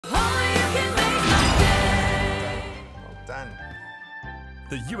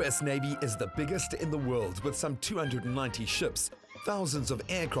The US Navy is the biggest in the world with some 290 ships, thousands of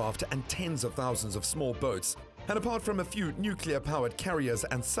aircraft and tens of thousands of small boats. And apart from a few nuclear-powered carriers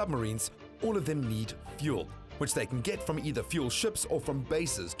and submarines, all of them need fuel, which they can get from either fuel ships or from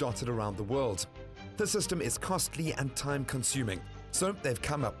bases dotted around the world. The system is costly and time-consuming, so they've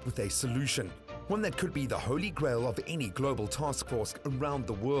come up with a solution, one that could be the holy grail of any global task force around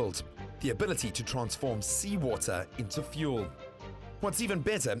the world: the ability to transform seawater into fuel. What's even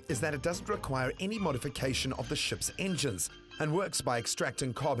better is that it doesn't require any modification of the ship's engines and works by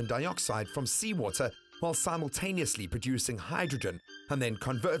extracting carbon dioxide from seawater while simultaneously producing hydrogen and then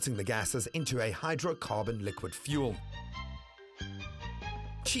converting the gases into a hydrocarbon liquid fuel.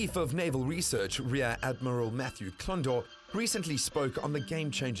 Chief of Naval Research Rear Admiral Matthew Klondor recently spoke on the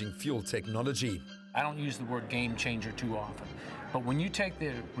game-changing fuel technology. I don't use the word game changer too often, but when you take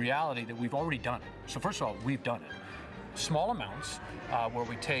the reality that we've already done it, so first of all, we've done it. Small amounts where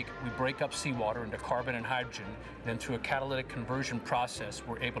we break up seawater into carbon and hydrogen, then through a catalytic conversion process,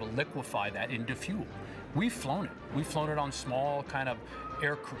 we're able to liquefy that into fuel. We've flown it. We've flown it on small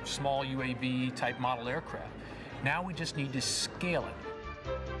small UAV type model aircraft. Now we just need to scale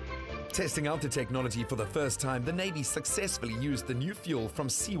it. Testing out the technology for the first time, the Navy successfully used the new fuel from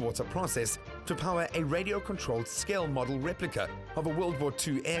seawater process to power a radio-controlled scale model replica of a World War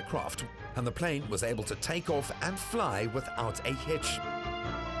II aircraft, and the plane was able to take off and fly without a hitch.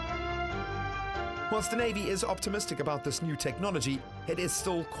 Whilst the Navy is optimistic about this new technology, it is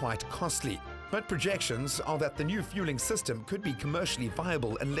still quite costly. But projections are that the new fueling system could be commercially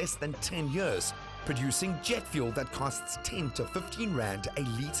viable in less than 10 years, producing jet fuel that costs 10 to 15 rand a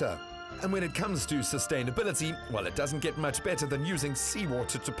litre. And when it comes to sustainability, well, it doesn't get much better than using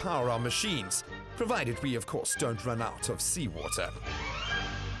seawater to power our machines, provided we, of course, don't run out of seawater.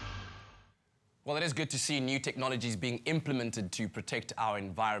 Well, it is good to see new technologies being implemented to protect our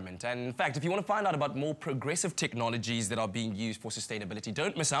environment. And in fact, if you want to find out about more progressive technologies that are being used for sustainability,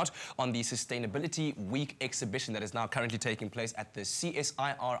 don't miss out on the Sustainability Week exhibition that is now currently taking place at the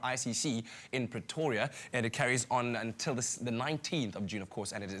CSIR ICC in Pretoria. And it carries on until the 19th of June, of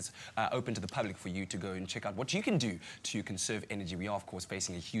course, and it is open to the public for you to go and check out what you can do to conserve energy. We are, of course,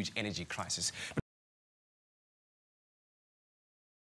 facing a huge energy crisis. But